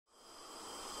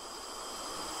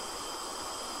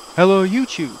Hello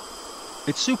YouTube,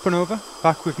 it's Supernova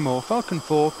back with more Falcon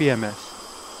 4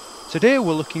 BMS. Today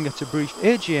we're looking at a brief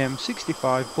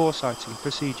AGM-65 boresighting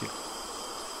procedure.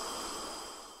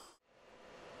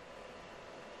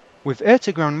 With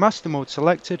air-to-ground master mode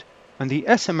selected and the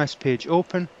SMS page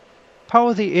open,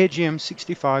 power the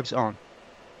AGM-65s on.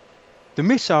 The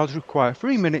missiles require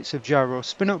 3 minutes of gyro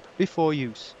spin-up before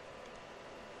use.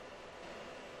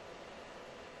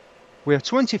 We are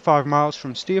 25 miles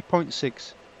from steer point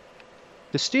 6.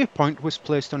 The steer point was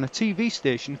placed on a TV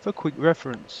station for quick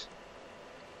reference.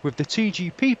 With the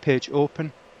TGP page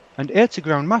open and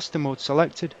air-to-ground master mode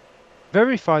selected,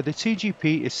 verify the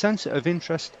TGP is sensor of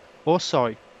interest or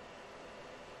SOI.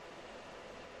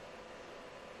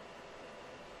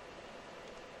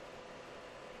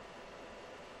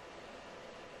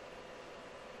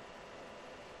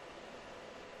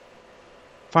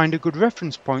 Find a good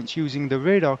reference point using the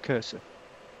radar cursor.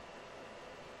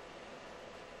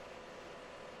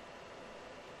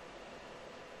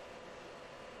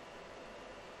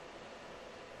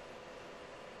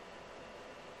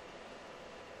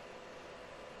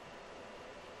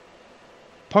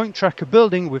 Point track a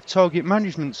building with target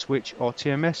management switch or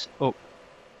TMS up.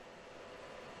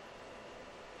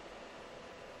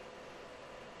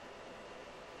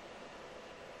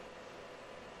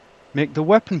 Make the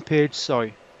weapon page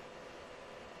SOI.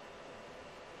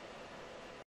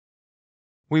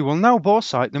 We will now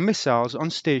boresight the missiles on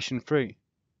Station 3.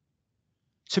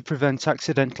 To prevent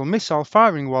accidental missile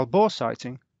firing while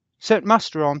boresighting, set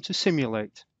master arm to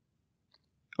simulate.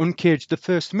 Uncage the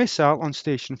first missile on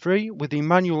Station 3 with the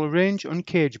manual range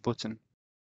uncage button.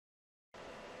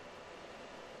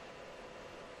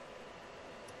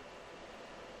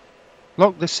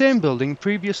 Lock the same building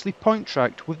previously point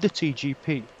tracked with the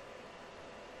TGP.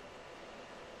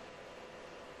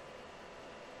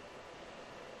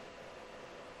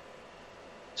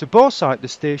 To boresight the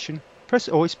station, press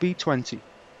OSB 20.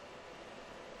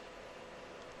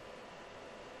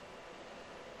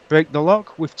 Break the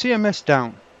lock with TMS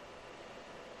down.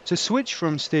 To switch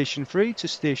from Station 3 to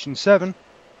Station 7,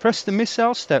 press the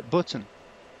missile step button.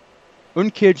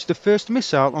 Uncage the first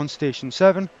missile on Station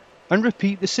 7 and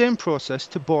repeat the same process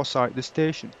to boresight the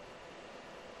station.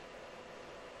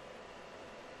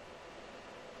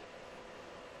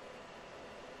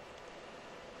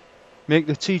 Make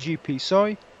the TGP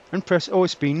SOI and press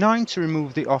OSB 9 to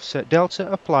remove the offset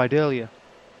delta applied earlier.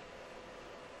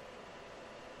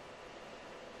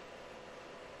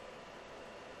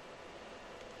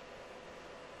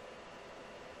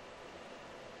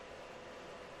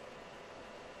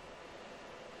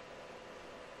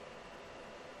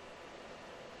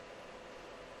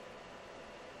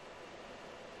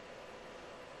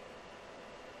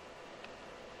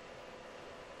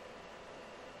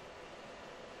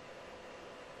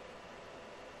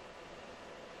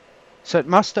 Set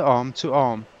master arm to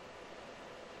arm.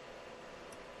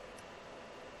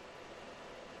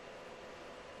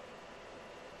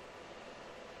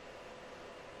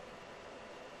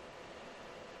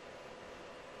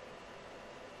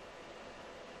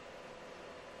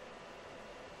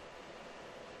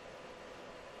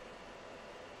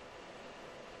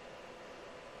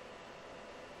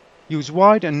 Use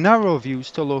wide and narrow views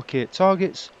to locate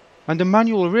targets and a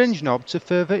manual range knob to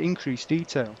further increase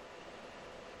detail.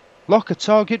 Lock a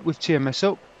target with TMS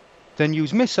up, then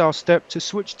use missile step to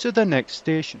switch to the next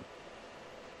station.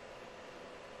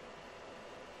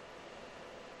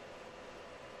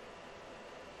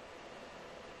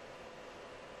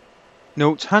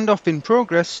 Note handoff in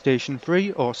progress Station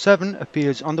 3 or 7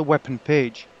 appears on the weapon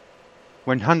page.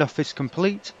 When handoff is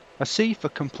complete, a C for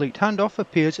complete handoff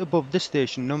appears above the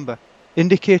station number,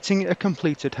 indicating a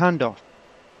completed handoff.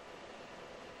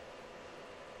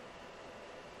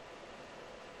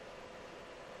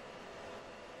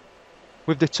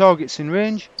 With the targets in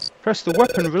range, press the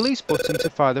weapon release button to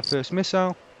fire the first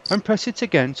missile and press it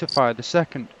again to fire the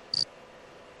second.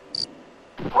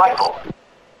 Rifle.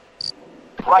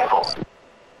 Rifle.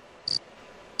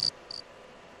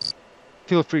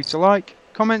 Feel free to like,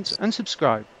 comment and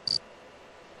subscribe.